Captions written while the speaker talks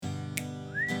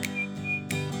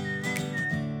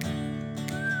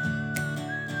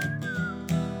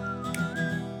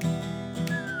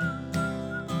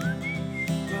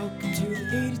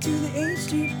to the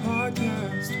HD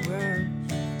podcast where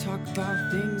we talk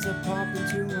about things that pop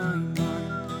into my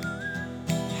mind.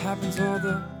 It happens all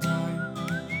the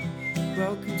time.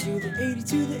 Welcome to the 80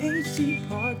 to the HD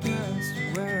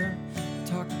podcast where we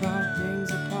talk about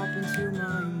things that pop into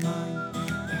my mind.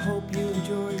 I hope you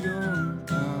enjoy your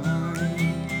time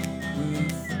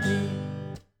with me.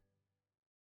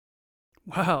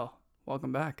 Wow,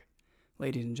 welcome back,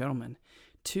 ladies and gentlemen,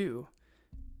 to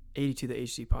 80 to the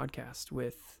HD podcast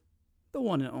with the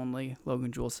one and only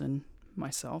Logan Juleson,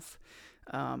 myself.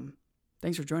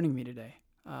 Thanks for joining me today.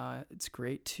 It's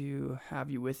great to have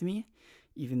you with me,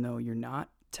 even though you're not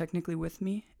technically with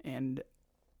me, and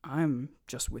I'm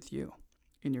just with you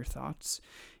in your thoughts,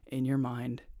 in your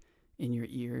mind, in your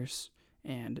ears,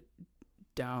 and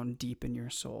down deep in your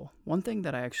soul. One thing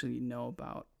that I actually know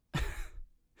about, let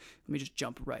me just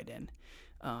jump right in.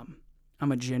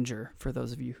 I'm a ginger, for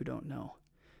those of you who don't know.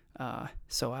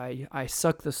 So I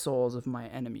suck the souls of my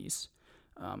enemies.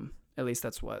 At least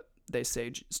that's what they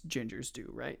say gingers do,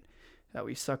 right? That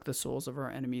we suck the souls of our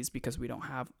enemies because we don't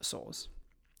have souls.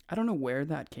 I don't know where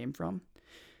that came from.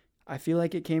 I feel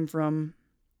like it came from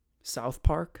South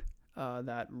Park,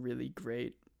 that really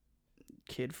great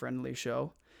kid-friendly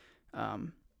show.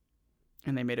 And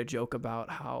they made a joke about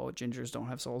how gingers don't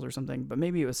have souls or something, but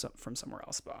maybe it was from somewhere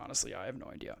else, but honestly, I have no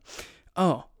idea.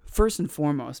 Oh, first and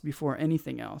foremost, before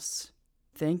anything else,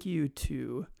 thank you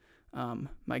to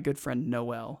my good friend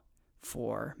Noelle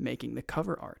for making the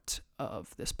cover art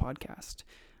of this podcast.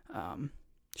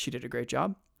 She did a great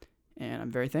job, and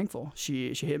I'm very thankful.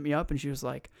 She hit me up and she was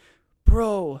like,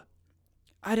 "Bro,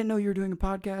 I didn't know you were doing a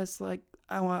podcast. Like,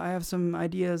 I have some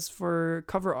ideas for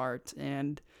cover art."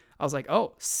 And I was like,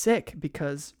 "Oh, sick,"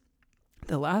 because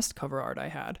the last cover art I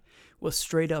had was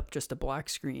straight up just a black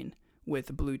screen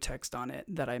with blue text on it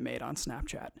that I made on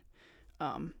Snapchat.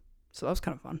 So that was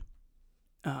kind of fun.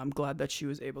 I'm glad that she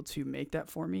was able to make that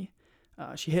for me.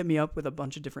 She hit me up with a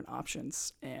bunch of different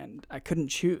options, and I couldn't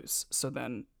choose. So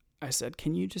then I said,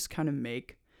 "Can you just kind of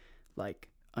make like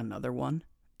another one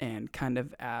and kind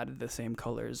of add the same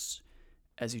colors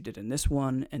as you did in this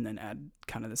one, and then add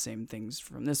kind of the same things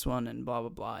from this one, and blah, blah,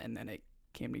 blah." And then it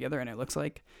came together, and it looks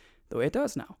like the way it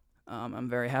does now. I'm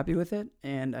very happy with it,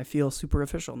 and I feel super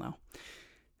official now.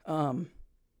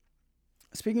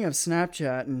 Speaking of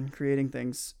Snapchat and creating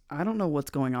things, I don't know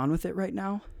what's going on with it right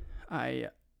now.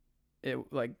 It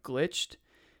like glitched,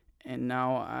 and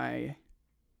now I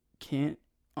can't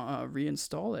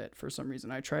reinstall it for some reason.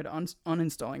 I tried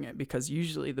uninstalling it because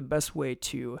usually the best way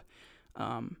to,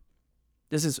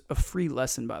 this is a free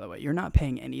lesson, by the way. You're not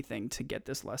paying anything to get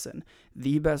this lesson.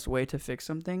 The best way to fix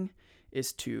something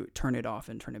is to turn it off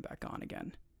and turn it back on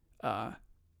again.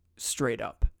 Straight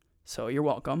up. So you're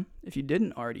welcome. If you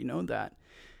didn't already know that,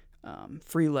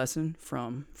 free lesson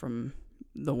from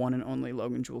the one and only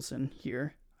Logan Juleson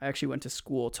here. I actually went to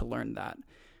school to learn that.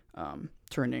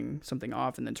 Turning something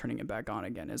off and then turning it back on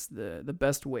again is the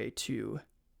best way to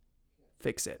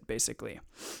fix it, basically.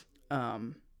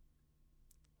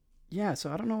 Yeah, so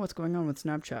I don't know what's going on with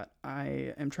Snapchat.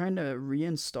 I am trying to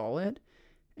reinstall it,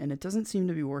 and it doesn't seem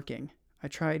to be working. I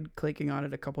tried clicking on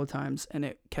it a couple of times, and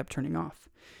it kept turning off.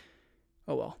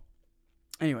 Oh well.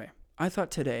 Anyway, I thought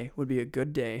today would be a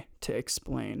good day to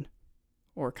explain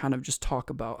or kind of just talk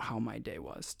about how my day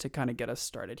was, to kind of get us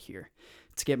started here,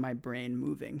 to get my brain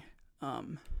moving.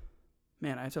 Man,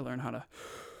 I have to learn how to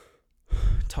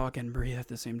talk and breathe at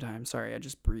the same time. Sorry, I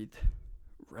just breathed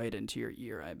right into your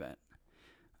ear, I bet.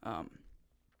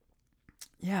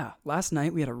 Yeah, last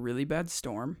night we had a really bad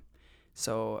storm,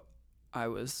 so I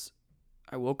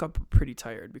woke up pretty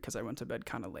tired because I went to bed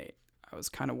kind of late. I was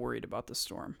kind of worried about the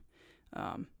storm,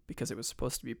 because it was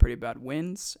supposed to be pretty bad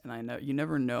winds, and I know you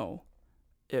never know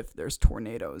if there's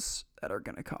tornadoes that are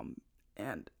gonna come.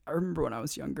 And I remember when I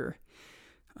was younger,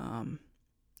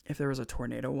 if there was a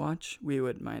tornado watch,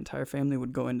 my entire family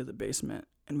would go into the basement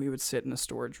and we would sit in a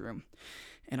storage room,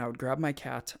 and I would grab my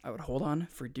cat. I would hold on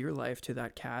for dear life to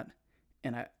that cat,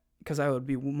 and because I would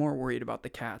be more worried about the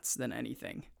cats than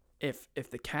anything. If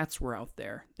the cats were out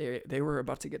there, they were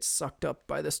about to get sucked up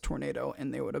by this tornado,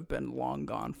 and they would have been long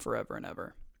gone forever and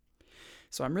ever.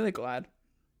 So I'm really glad.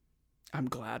 I'm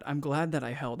glad that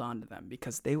I held on to them,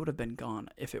 because they would have been gone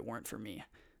if it weren't for me.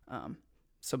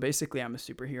 So basically, I'm a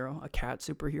superhero, a cat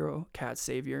superhero, cat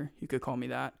savior. You could call me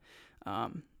that.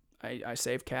 I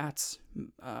save cats,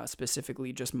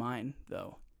 specifically just mine,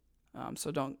 though. So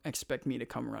don't expect me to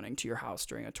come running to your house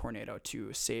during a tornado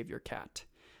to save your cat.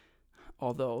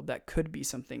 Although that could be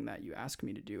something that you ask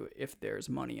me to do if there's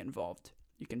money involved.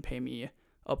 You can pay me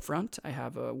upfront. I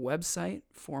have a website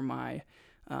for my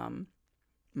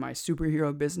my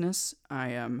superhero business. I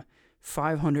am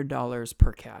 $500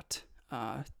 per cat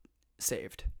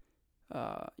saved.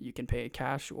 You can pay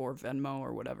cash or Venmo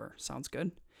or whatever. Sounds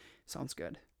good? Sounds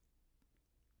good.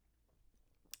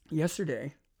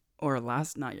 Yesterday, or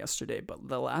not yesterday, but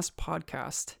the last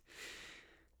podcast,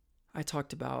 I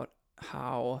talked about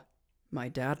how my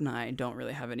dad and I don't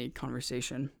really have any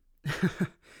conversation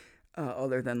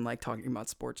other than like talking about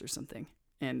sports or something.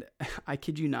 And I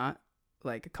kid you not,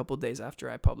 like a couple days after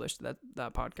I published that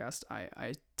podcast,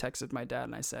 I texted my dad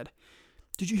and I said,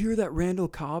 "Did you hear that Randall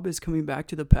Cobb is coming back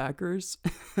to the Packers?"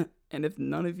 And if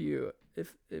none of you,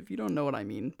 if you don't know what I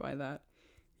mean by that,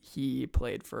 he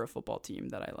played for a football team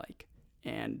that I like,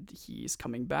 and he's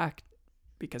coming back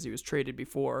because he was traded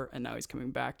before, and now he's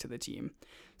coming back to the team.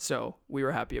 So we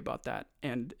were happy about that,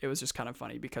 and it was just kind of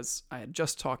funny because I had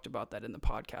just talked about that in the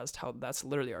podcast, how that's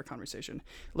literally our conversation.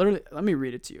 Literally, let me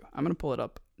read it to you. I'm gonna pull it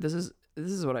up. This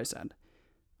is what I said.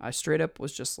 I straight up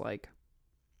was just like,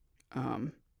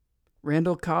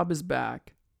 Randall Cobb is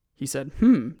back. He said, ...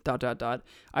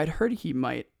 I'd heard he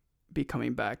might be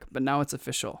coming back, but now it's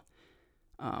official.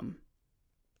 And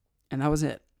that was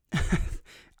it.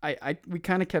 We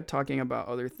kind of kept talking about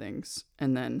other things,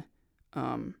 and then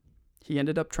he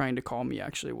ended up trying to call me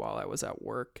actually while I was at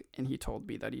work, and he told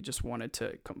me that he just wanted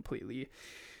to completely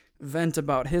vent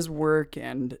about his work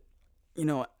and,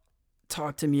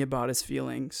 talk to me about his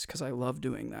feelings, because I love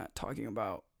doing that, talking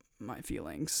about my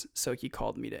feelings. So he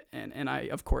called me and I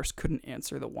of course couldn't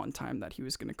answer the one time that he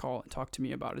was going to call and talk to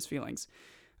me about his feelings.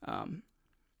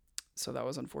 So that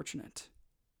was unfortunate.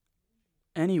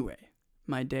 Anyway,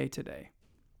 my day today.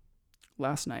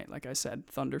 Last night, like I said,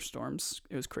 thunderstorms.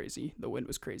 It was crazy. The wind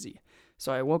was crazy.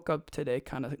 So I woke up today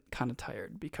kind of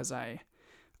tired because I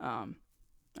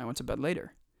went to bed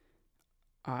later.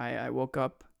 I woke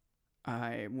up,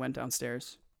 I went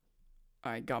downstairs,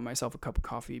 I got myself a cup of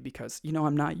coffee because,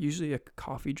 I'm not usually a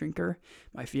coffee drinker.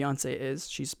 My fiance is.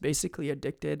 She's basically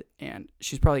addicted, and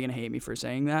she's probably going to hate me for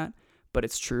saying that, but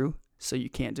it's true, so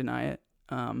you can't deny it.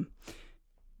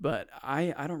 But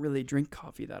I don't really drink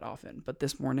coffee that often, but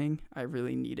this morning I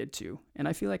really needed to, and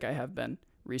I feel like I have been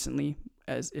recently,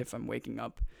 as if I'm waking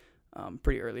up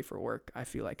pretty early for work. I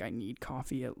feel like I need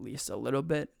coffee at least a little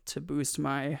bit to boost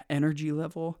my energy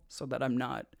level so that I'm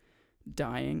not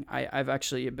dying. I've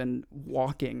actually been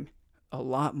walking a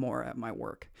lot more at my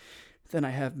work than I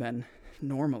have been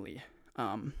normally.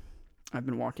 I've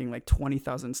been walking like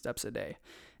 20,000 steps a day,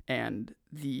 and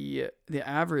the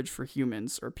average for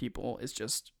humans or people is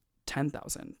just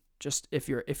 10,000. Just if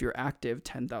you're active,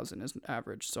 10,000 is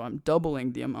average. So I'm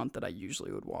doubling the amount that I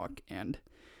usually would walk, and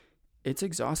it's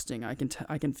exhausting. I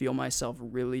can feel myself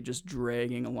really just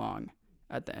dragging along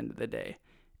at the end of the day,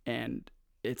 and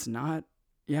it's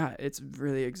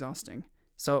really exhausting.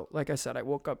 So like I said, I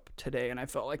woke up today and I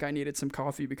felt like I needed some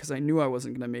coffee because I knew I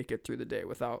wasn't going to make it through the day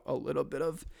without a little bit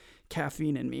of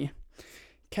caffeine in me.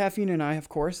 Caffeine and I, of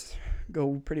course,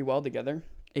 go pretty well together.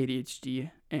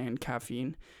 ADHD and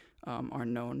caffeine are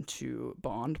known to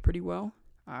bond pretty well.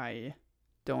 I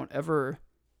don't ever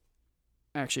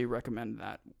actually recommend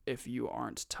that if you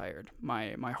aren't tired.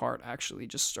 My heart actually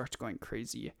just starts going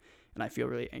crazy, and I feel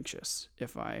really anxious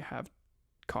if I have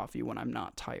coffee when I'm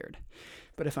not tired.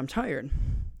 But if I'm tired,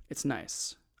 it's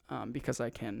nice because I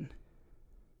can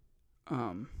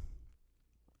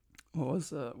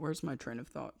where's my train of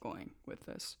thought going with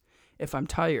this? If I'm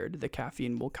tired, the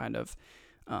caffeine will kind of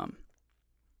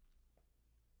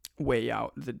weigh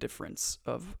out the difference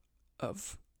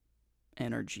of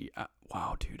energy.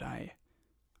 Wow, dude, I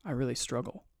really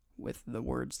struggle with the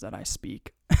words that I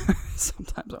speak.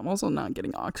 Sometimes I'm also not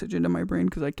getting oxygen to my brain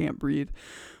because I can't breathe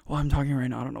while I'm talking right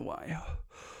now. I don't know why.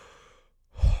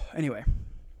 Anyway,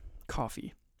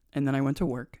 coffee. And then I went to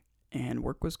work, and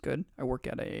work was good. I work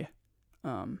at a,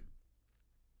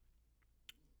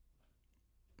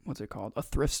 what's it called? A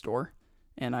thrift store.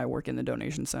 And I work in the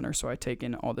donation center, so I take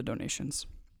in all the donations.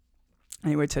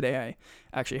 Anyway, today I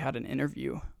actually had an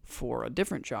interview for a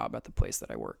different job at the place that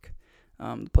I work.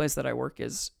 The place that I work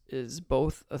is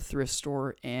both a thrift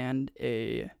store and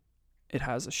it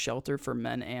has a shelter for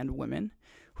men and women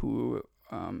who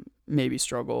maybe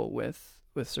struggle with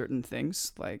certain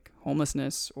things like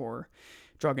homelessness or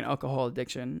drug and alcohol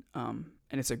addiction. And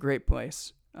it's a great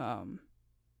place. And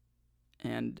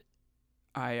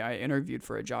I interviewed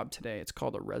for a job today. It's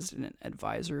called a resident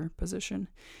advisor position,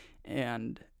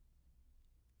 and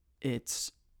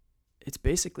it's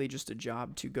basically just a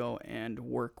job to go and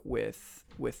work with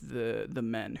the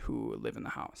men who live in the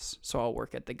house. So I'll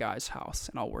work at the guy's house,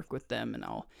 and I'll work with them, and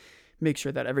I'll make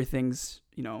sure that everything's,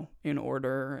 in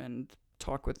order, and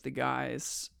talk with the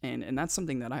guys, and that's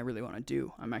something that I really want to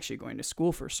do. I'm actually going to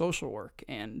school for social work,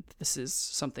 and this is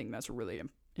something that's really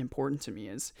important to me,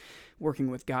 is working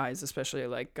with guys, especially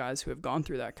like guys who have gone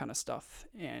through that kind of stuff,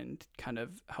 and kind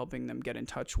of helping them get in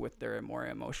touch with their more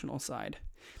emotional side.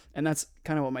 And that's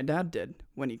kind of what my dad did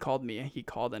when he called me. He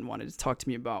called and wanted to talk to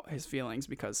me about his feelings,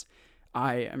 because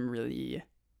I am really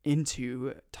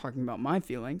into talking about my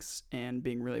feelings and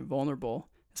being really vulnerable,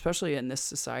 especially in this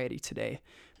society today.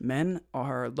 Men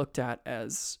are looked at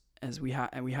as we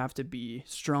have to be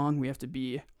strong, we have to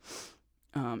be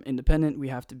independent, we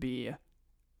have to be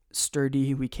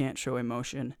sturdy, we can't show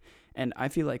emotion. And I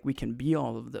feel like we can be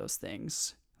all of those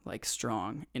things, like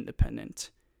strong,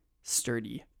 independent,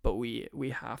 sturdy, but we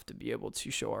have to be able to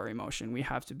show our emotion. We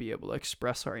have to be able to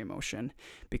express our emotion,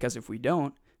 because if we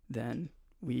don't, then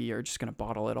we are just going to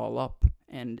bottle it all up,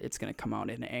 and it's going to come out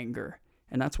in anger.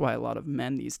 And that's why a lot of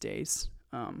men these days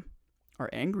are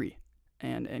angry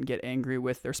and get angry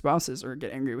with their spouses or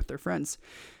get angry with their friends.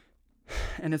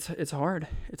 And it's hard.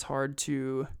 It's hard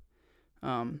to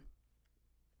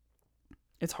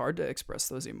express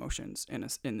those emotions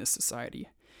in this society.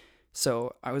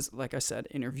 So I was, like I said,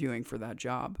 interviewing for that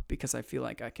job because I feel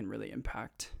like I can really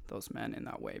impact those men in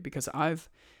that way. Because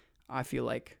I feel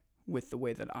like with the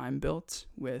way that I'm built,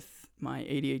 with my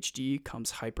ADHD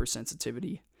comes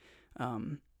hypersensitivity,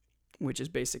 which is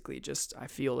basically just I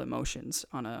feel emotions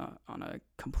on a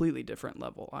completely different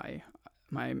level.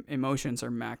 My emotions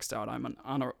are maxed out. I'm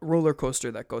on a roller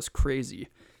coaster that goes crazy,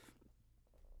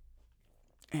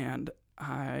 and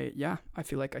I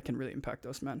feel like I can really impact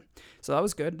those men. So that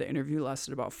was good. The interview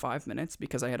lasted about 5 minutes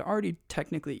because I had already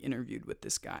technically interviewed with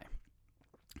this guy,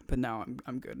 but now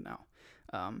I'm good now.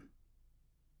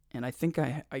 And I think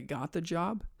I got the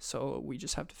job, so we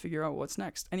just have to figure out what's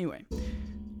next. Anyway,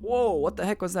 whoa, what the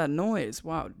heck was that noise?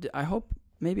 Wow, I hope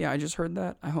maybe I just heard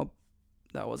that. I hope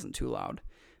that wasn't too loud.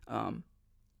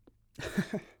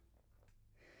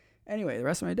 Anyway, the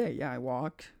rest of my day, I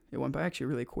walked. It went by actually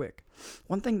really quick.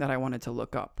 One thing that I wanted to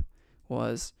look up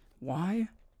was, why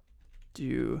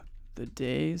do the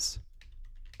days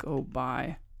go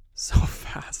by so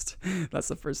fast? That's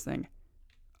the first thing.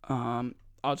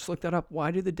 I'll just look that up. Why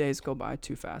do the days go by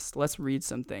too fast? Let's read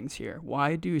some things here.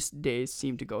 Why do days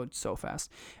seem to go so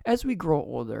fast? As we grow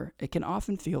older, it can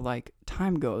often feel like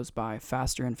time goes by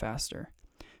faster and faster.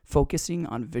 Focusing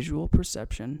on visual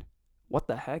perception. What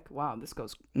the heck? Wow, this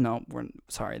goes... No,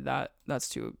 sorry. That's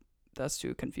too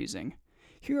confusing.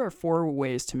 Here are 4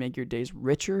 ways to make your days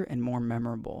richer and more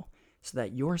memorable so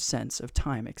that your sense of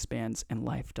time expands and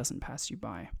life doesn't pass you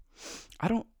by.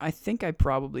 I think I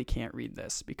probably can't read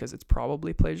this because it's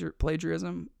probably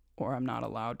plagiarism, or I'm not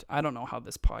allowed. I don't know how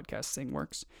this podcast thing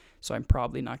works, so I'm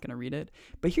probably not going to read it.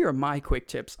 But here are my quick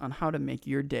tips on how to make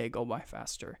your day go by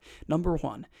faster. Number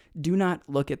 1, do not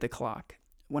look at the clock.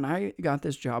 When I got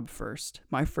this job first,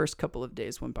 my first couple of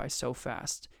days went by so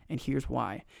fast, and here's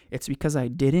why. It's because I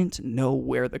didn't know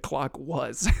where the clock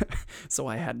was, so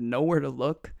I had nowhere to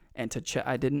look. And to check,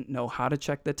 I didn't know how to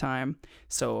check the time,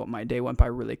 so my day went by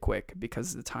really quick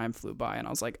because the time flew by, and I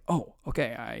was like, "Oh,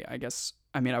 okay." I guess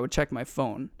I would check my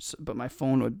phone, but my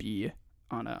phone would be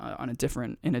in a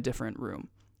different room,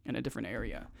 in a different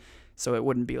area, so it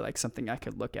wouldn't be like something I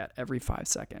could look at every 5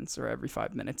 seconds or every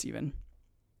 5 minutes even.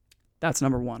 That's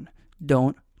number 1.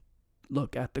 Don't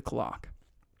look at the clock.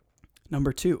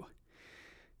 Number 2,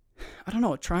 I don't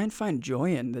know. Try and find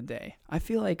joy in the day. I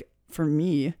feel like for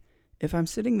me, if I'm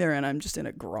sitting there and I'm just in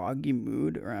a groggy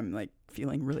mood, or I'm like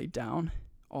feeling really down,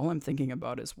 all I'm thinking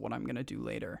about is what I'm going to do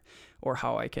later, or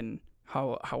how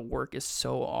work is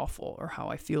so awful, or how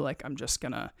I feel like I'm just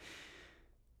going to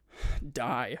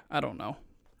die. I don't know.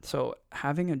 So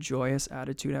having a joyous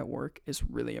attitude at work is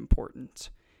really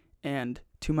important. And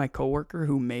to my coworker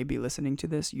who may be listening to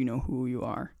this, you know who you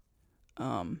are.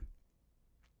 I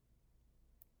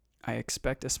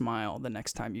expect a smile the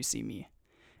next time you see me.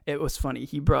 It was funny.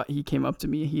 He came up to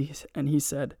me he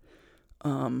said,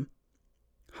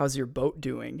 how's your boat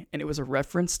doing? And it was a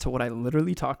reference to what I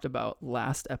literally talked about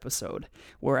last episode,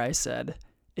 where I said,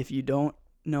 if you don't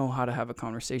know how to have a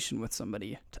conversation with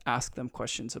somebody, to ask them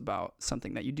questions about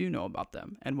something that you do know about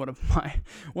them. And one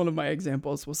of my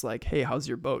examples was like, hey, how's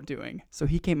your boat doing? So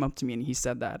he came up to me and he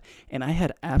said that, and I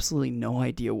had absolutely no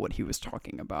idea what he was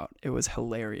talking about. It was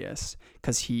hilarious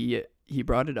because he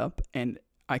brought it up and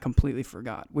I completely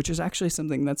forgot, which is actually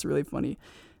something that's really funny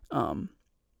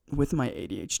with my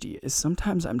ADHD, is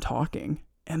sometimes I'm talking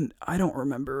and I don't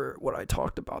remember what I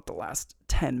talked about the last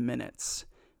 10 minutes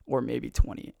or maybe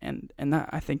 20. And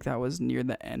I think that was near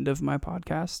the end of my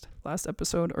podcast last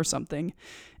episode or something.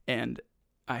 And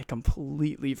I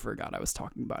completely forgot I was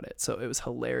talking about it. So it was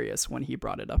hilarious when he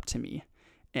brought it up to me,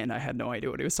 and I had no idea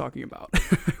what he was talking about.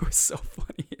 It was so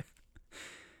funny.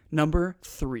 Number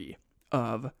 3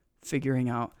 of figuring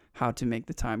out how to make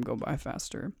the time go by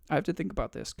faster. I have to think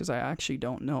about this because I actually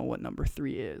don't know what number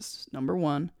 3 is. Number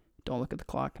 1, don't look at the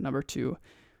clock. Number 2,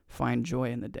 find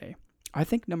joy in the day. I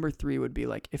think number 3 would be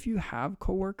like, if you have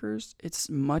coworkers, it's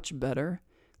much better.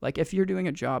 Like if you're doing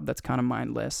a job that's kind of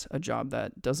mindless, a job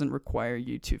that doesn't require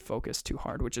you to focus too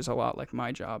hard, which is a lot like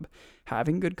my job,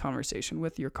 having good conversation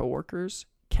with your coworkers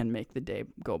can make the day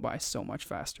go by so much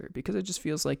faster because it just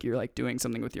feels like you're like doing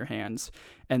something with your hands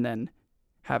and then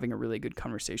having a really good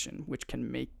conversation, which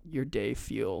can make your day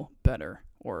feel better,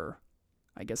 or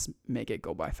I guess make it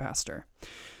go by faster.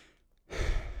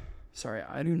 Sorry,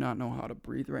 I do not know how to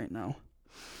breathe right now.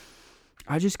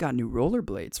 I just got new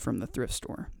rollerblades from the thrift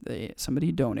store.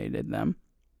 Somebody donated them,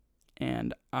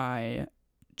 and I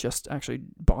just actually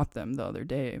bought them the other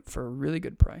day for a really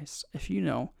good price. If you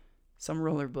know some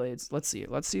rollerblades, let's see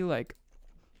like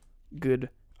good.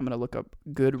 I'm gonna look up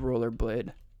good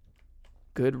rollerblades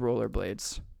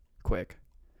quick,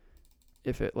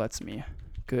 if it lets me.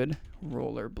 Good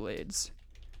rollerblades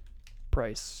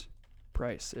price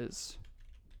is.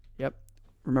 Yep.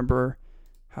 Remember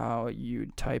how you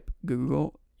type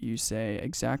Google, you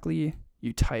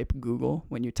type Google.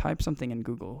 When you type something in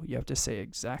Google, you have to say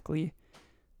exactly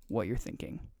what you're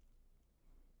thinking.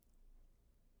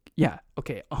 Yeah,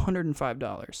 okay,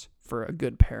 $105 for a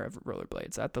good pair of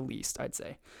rollerblades at the least, I'd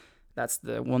say. That's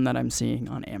the one that I'm seeing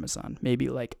on Amazon. Maybe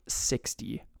like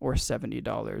 $60 or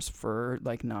 $70 for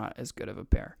like not as good of a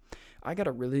pair. I got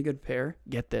a really good pair.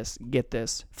 Get this,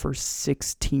 for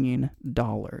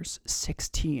 $16.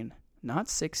 16, not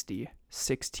 60,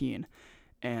 16.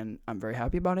 And I'm very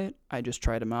happy about it. I just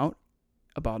tried them out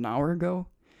about an hour ago.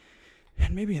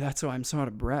 And maybe that's why I'm so out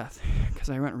of breath, because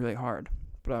I went really hard.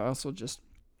 But I also just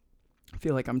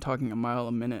feel like I'm talking a mile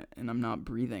a minute and I'm not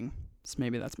breathing. So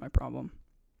maybe that's my problem.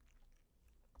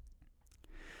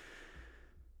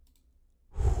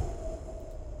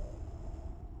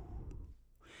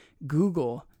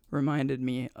 Google reminded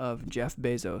me of Jeff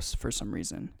Bezos for some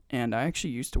reason. And I actually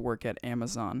used to work at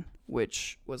Amazon,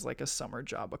 which was like a summer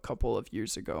job a couple of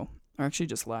years ago. Or actually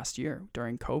just last year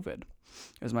during COVID.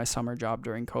 It was my summer job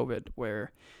during COVID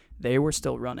where they were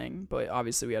still running, but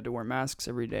obviously we had to wear masks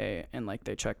every day, and like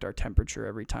they checked our temperature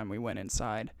every time we went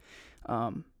inside.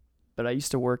 But I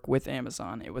used to work with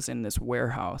Amazon. It was in this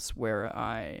warehouse where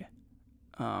I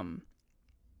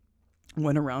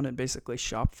went around and basically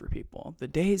shopped for people. The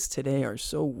days today are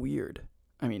so weird.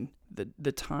 I mean,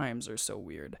 the times are so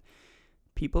weird.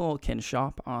 People can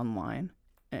shop online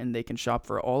and they can shop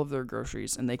for all of their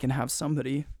groceries, and they can have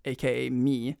somebody, aka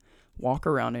me, walk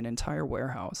around an entire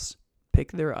warehouse,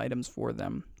 pick their items for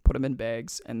them, put them in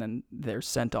bags, and then they're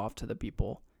sent off to the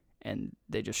people and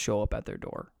they just show up at their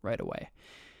door right away.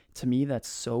 To me, that's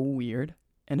so weird.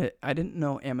 And I didn't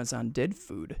know Amazon did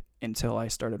food until I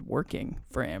started working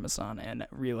for Amazon and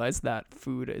realized that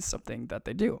food is something that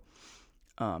they do.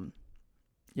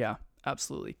 Yeah,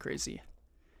 absolutely crazy.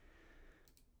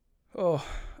 Oh,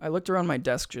 I looked around my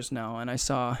desk just now and I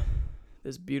saw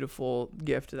this beautiful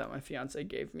gift that my fiance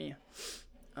gave me.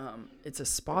 It's a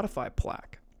Spotify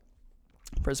plaque.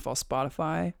 First of all,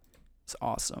 Spotify is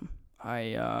awesome.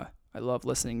 I love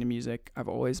listening to music. I've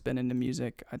always been into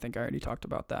music. I think I already talked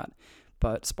about that.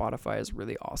 But Spotify is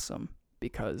really awesome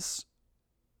because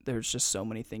there's just so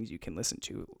many things you can listen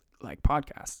to, like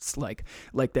podcasts,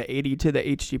 like the 80 to the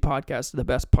HD podcast, the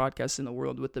best podcast in the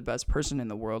world with the best person in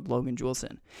the world, Logan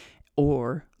Juleson,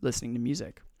 or listening to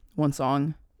music.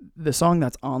 The song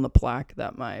that's on the plaque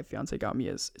that my fiance got me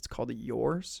it's called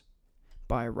Yours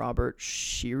by Robert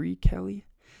Sherry Kelly.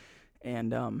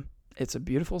 And it's a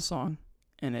beautiful song,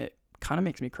 and it kind of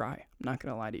makes me cry. I'm not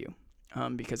going to lie to you,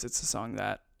 because it's a song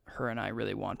that her and I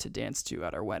really want to dance to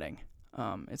at our wedding.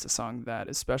 It's a song that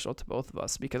is special to both of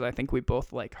us because I think we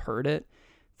both like heard it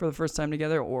for the first time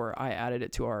together, or I added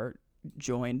it to our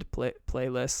joint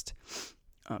playlist,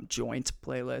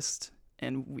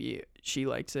 and she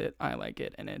likes it, I like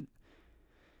it, and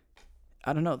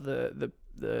I don't know,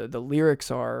 the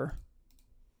lyrics are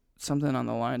something on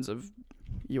the lines of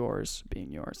yours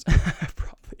being yours.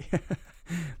 Probably.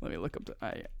 Let me look up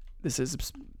this is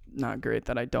not great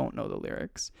that I don't know the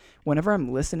lyrics. Whenever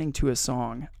I'm listening to a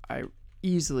song, I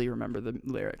easily remember the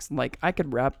lyrics. Like I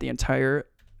could rap the entire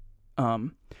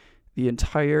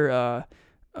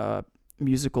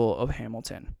musical of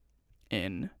Hamilton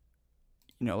in,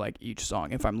 like each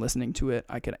song. If I'm listening to it,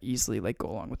 I could easily like go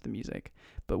along with the music.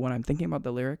 But when I'm thinking about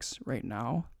the lyrics right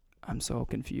now, I'm so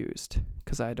confused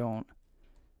because I don't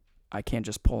I can't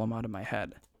just pull them out of my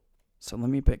head. So let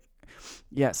me pick.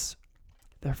 Yes.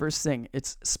 The first thing,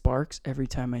 it's sparks every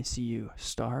time I see you.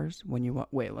 Stars when you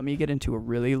wait, let me get into a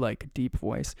really like deep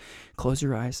voice. Close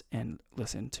your eyes and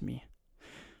listen to me.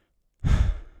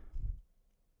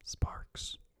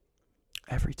 Sparks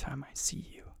every time I see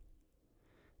you.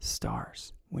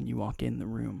 Stars when you walk in the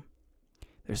room.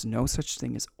 There's no such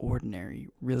thing as ordinary.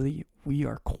 Really, we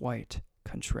are quite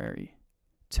contrary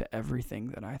to everything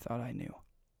that I thought I knew.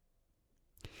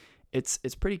 It's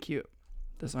pretty cute.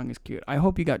 The song is cute. I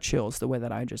hope you got chills the way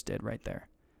that I just did right there.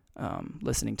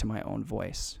 Listening to my own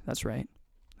voice. That's right.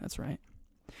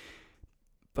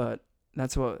 But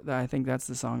I think that's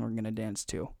the song we're going to dance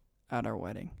to at our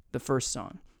wedding. The first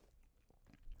song.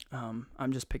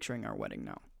 I'm just picturing our wedding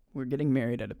now. We're getting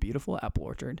married at a beautiful apple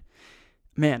orchard.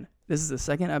 Man, this is the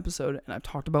second episode, and I've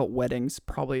talked about weddings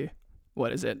probably,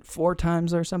 4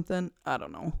 times or something? I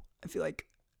don't know. I feel like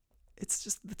it's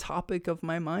just the topic of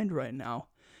my mind right now.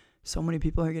 So many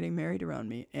people are getting married around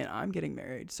me, and I'm getting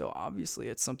married, so obviously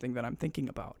it's something that I'm thinking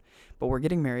about. But we're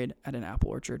getting married at an apple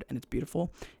orchard, and it's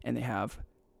beautiful, and they have,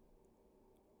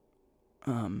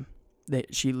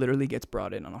 she literally gets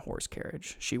brought in on a horse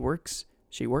carriage. She worked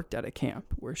at a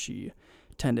camp where she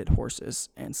tended horses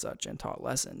and such and taught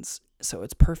lessons. So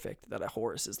it's perfect that a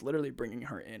horse is literally bringing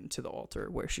her into the altar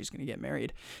where she's going to get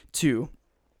married to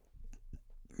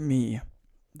me,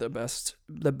 the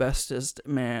bestest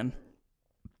man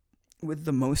with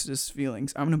the mostest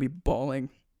feelings. I'm going to be bawling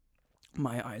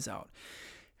my eyes out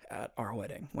at our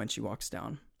wedding when she walks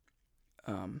down.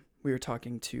 We were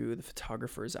talking to the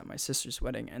photographers at my sister's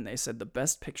wedding, and they said the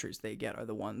best pictures they get are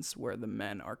the ones where the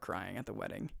men are crying at the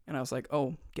wedding. And I was like,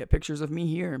 oh, get pictures of me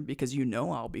here because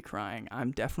I'll be crying. I'm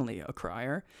definitely a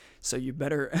crier. So you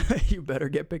better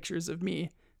get pictures of me.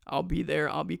 I'll be there.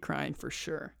 I'll be crying for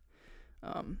sure.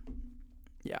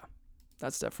 Yeah,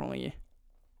 that's it.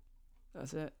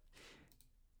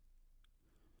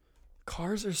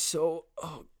 Cars are this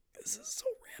is so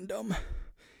random.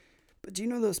 But do you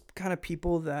know those kind of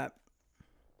people that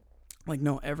like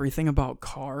know everything about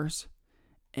cars,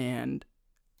 and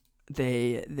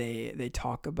they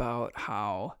talk about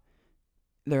how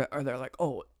they're like,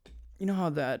 oh, you know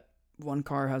how that one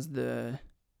car has the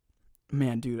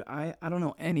man, dude, I don't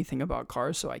know anything about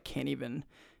cars, so I can't even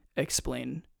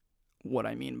explain what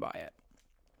I mean by it.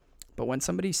 But when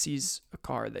somebody sees a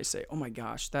car, they say, oh my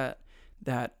gosh, that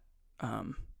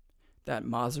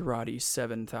Maserati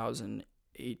 7000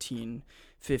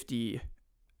 1850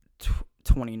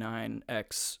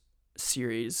 29X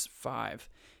Series 5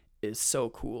 is so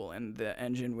cool, and the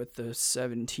engine with the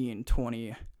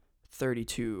 1720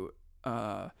 32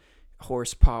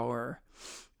 horsepower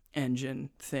engine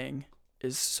thing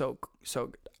is so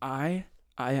good. I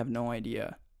have no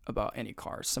idea about any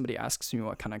cars. Somebody asks me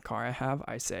what kind of car I have,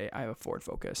 I say I have a Ford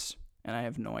Focus, and I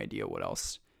have no idea what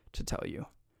else to tell you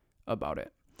about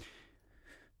it.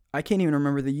 I can't even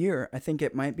remember the year. I think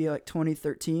it might be like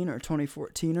 2013 or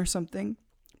 2014 or something.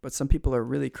 But some people are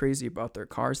really crazy about their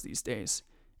cars these days.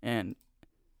 And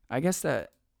I guess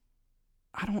that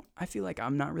I feel like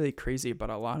I'm not really crazy about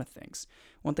a lot of things.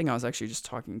 One thing I was actually just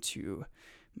talking to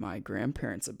my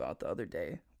grandparents about the other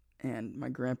day, and my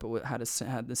grandpa had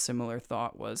the similar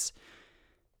thought, was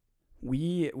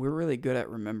we're really good at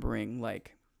remembering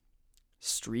like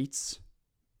streets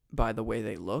by the way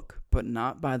they look, but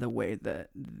not by the way that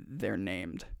they're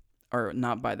named, or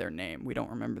not by their name. We don't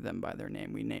remember them by their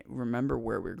name. We remember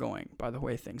where we're going by the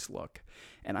way things look.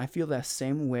 And I feel that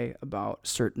same way about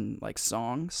certain like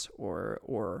songs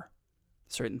or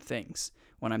certain things.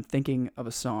 When I'm thinking of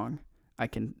a song, I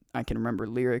can remember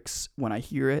lyrics. When I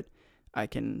hear it, I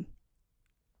can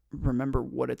remember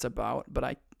what it's about,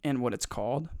 and what it's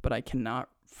called, but I cannot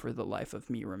for the life of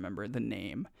me remember the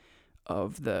name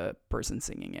of the person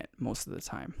singing it most of the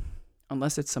time,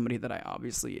 unless it's somebody that I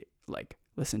obviously like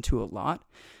listen to a lot,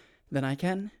 then I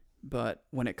can. But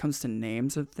when it comes to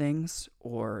names of things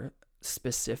or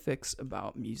specifics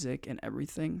about music and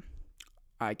everything,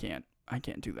 I can't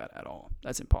do that at all.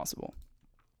 That's impossible.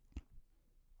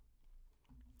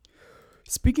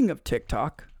 Speaking of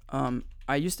TikTok,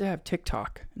 I used to have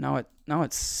TikTok. Now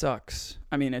it sucks.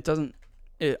 I mean,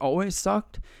 it always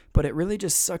sucked, but it really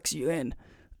just sucks you in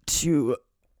to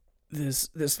this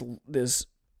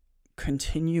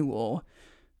continual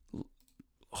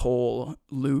whole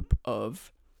loop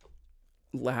of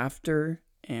laughter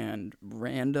and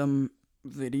random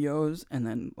videos, and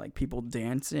then like people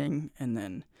dancing, and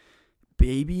then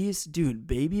babies. Dude,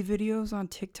 baby videos on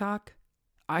TikTok,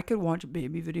 I could watch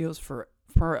baby videos for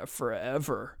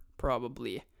forever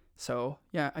probably. So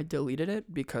yeah, I deleted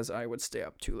it because I would stay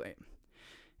up too late.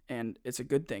 And it's a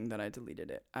good thing that I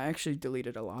deleted it. I actually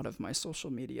deleted a lot of my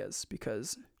social medias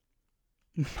because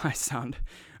I sound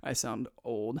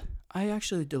old. I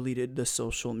actually deleted the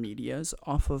social medias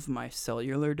off of my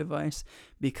cellular device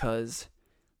because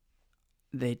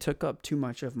they took up too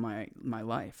much of my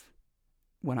life.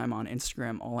 When I'm on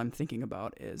Instagram, all I'm thinking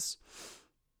about is,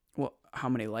 well, how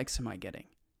many likes am I getting?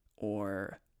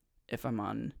 Or if I'm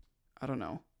on, I don't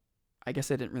know. I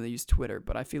guess I didn't really use Twitter,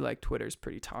 but I feel like Twitter's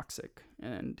pretty toxic,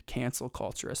 and cancel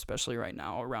culture, especially right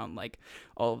now around like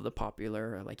all of the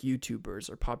popular like YouTubers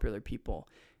or popular people.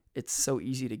 It's so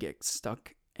easy to get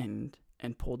stuck and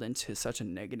pulled into such a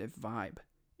negative vibe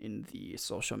in the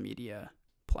social media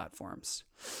platforms.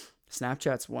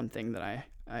 Snapchat's one thing that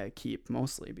I keep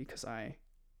mostly because I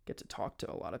get to talk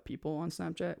to a lot of people on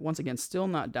Snapchat. Once again, still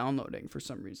not downloading for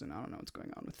some reason. I don't know what's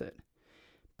going on with it.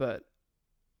 But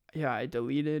yeah, I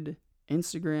deleted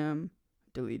Instagram,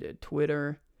 deleted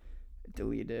Twitter,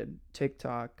 deleted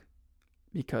TikTok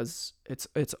because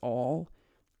it's all,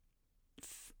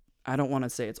 I don't want to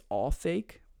say it's all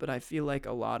fake, but I feel like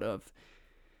a lot of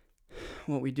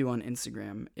what we do on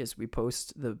Instagram is we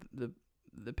post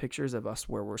the pictures of us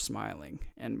where we're smiling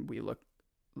and we look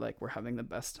like we're having the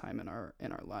best time in our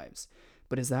lives.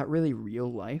 But is that really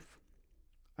real life?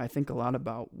 I think a lot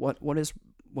about what is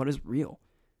real,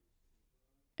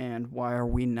 and why are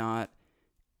we not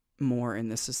more in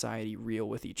this society real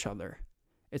with each other?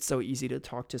 It's so easy to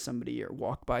talk to somebody or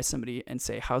walk by somebody and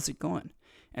say, "How's it going?"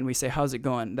 And we say, "How's it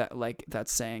going?"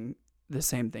 That's saying the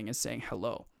same thing as saying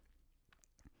hello.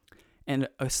 And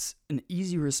an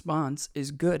easy response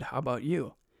is good. How about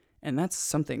you? And that's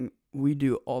something we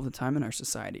do all the time in our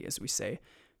society, is we say,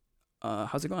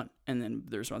 how's it going? And then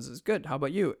the response is good. How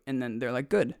about you? And then they're like,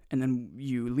 good. And then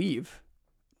you leave,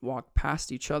 walk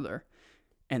past each other,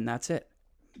 and that's it.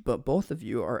 But both of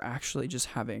you are actually just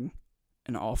having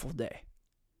an awful day.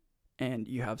 And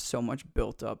you have so much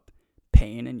built up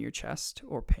pain in your chest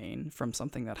or pain from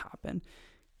something that happened.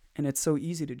 And it's so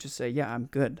easy to just say, yeah, I'm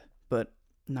good. But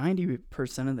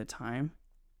 90% of the time,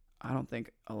 I don't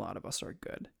think a lot of us are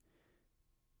good.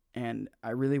 And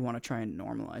I really want to try and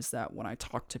normalize that when I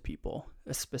talk to people,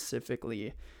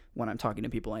 specifically when I'm talking to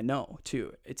people I know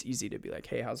too. It's easy to be like,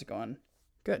 hey, how's it going?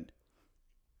 Good.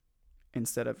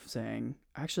 Instead of saying,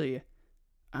 actually,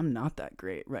 I'm not that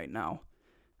great right now.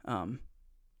 And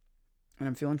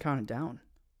I'm feeling kind of down.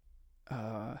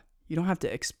 You don't have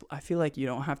to, I feel like you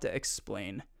don't have to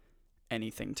explain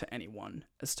anything to anyone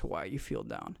as to why you feel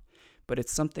down. But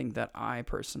it's something that I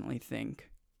personally think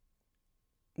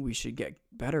we should get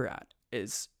better at,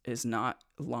 is not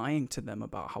lying to them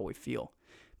about how we feel,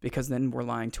 because then we're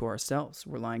lying to ourselves.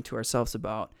 We're lying to ourselves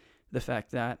about the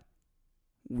fact that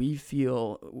we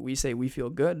say we feel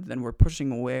good, then we're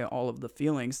pushing away all of the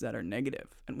feelings that are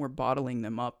negative, and we're bottling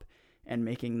them up and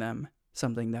making them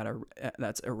something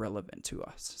that's irrelevant to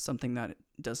us, something that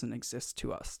doesn't exist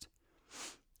to us.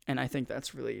 And I think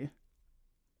that's really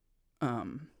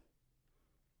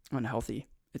unhealthy.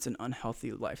 It's an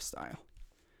unhealthy lifestyle.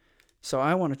 So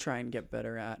I want to try and get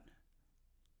better at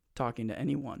talking to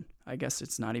anyone. I guess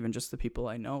it's not even just the people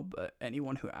I know, but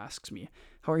anyone who asks me,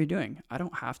 how are you doing? I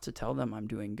don't have to tell them I'm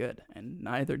doing good, and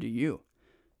neither do you.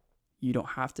 You don't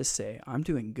have to say, I'm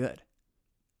doing good,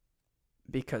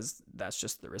 because that's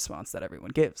just the response that everyone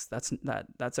gives.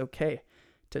 That's okay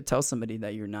to tell somebody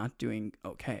that you're not doing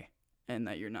okay and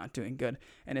that you're not doing good.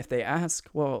 And if they ask,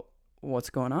 well, what's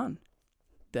going on?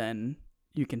 Then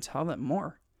you can tell them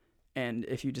more. And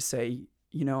if you just say,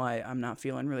 I'm not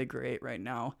feeling really great right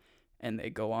now, and they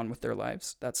go on with their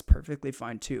lives, that's perfectly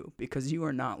fine too, because you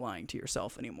are not lying to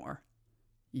yourself anymore.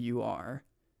 You are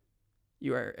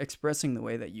expressing the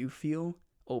way that you feel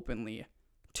openly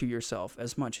to yourself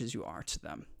as much as you are to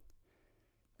them.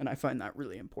 And I find that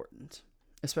really important,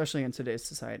 especially in today's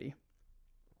society,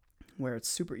 where it's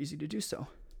super easy to do so.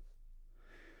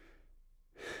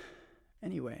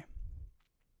 Anyway,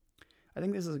 I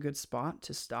think this is a good spot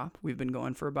to stop. We've been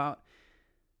going for about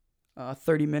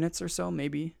 30 minutes or so,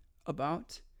 maybe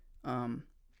about. I'm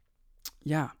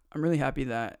really happy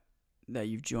that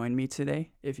you've joined me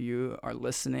today. If you are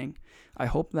listening, I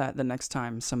hope that the next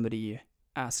time somebody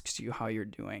asks you how you're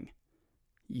doing,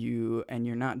 and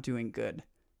you're not doing good,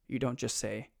 you don't just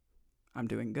say, I'm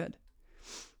doing good.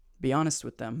 Be honest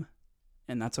with them,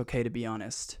 and that's okay to be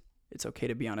honest. It's okay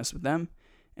to be honest with them,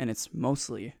 and it's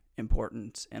mostly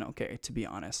important and okay to be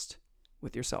honest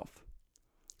with yourself.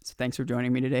 So thanks for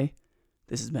joining me today.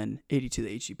 This has been 82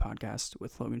 the HG Podcast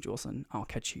with Logan Juleson. I'll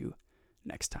catch you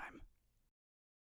next time.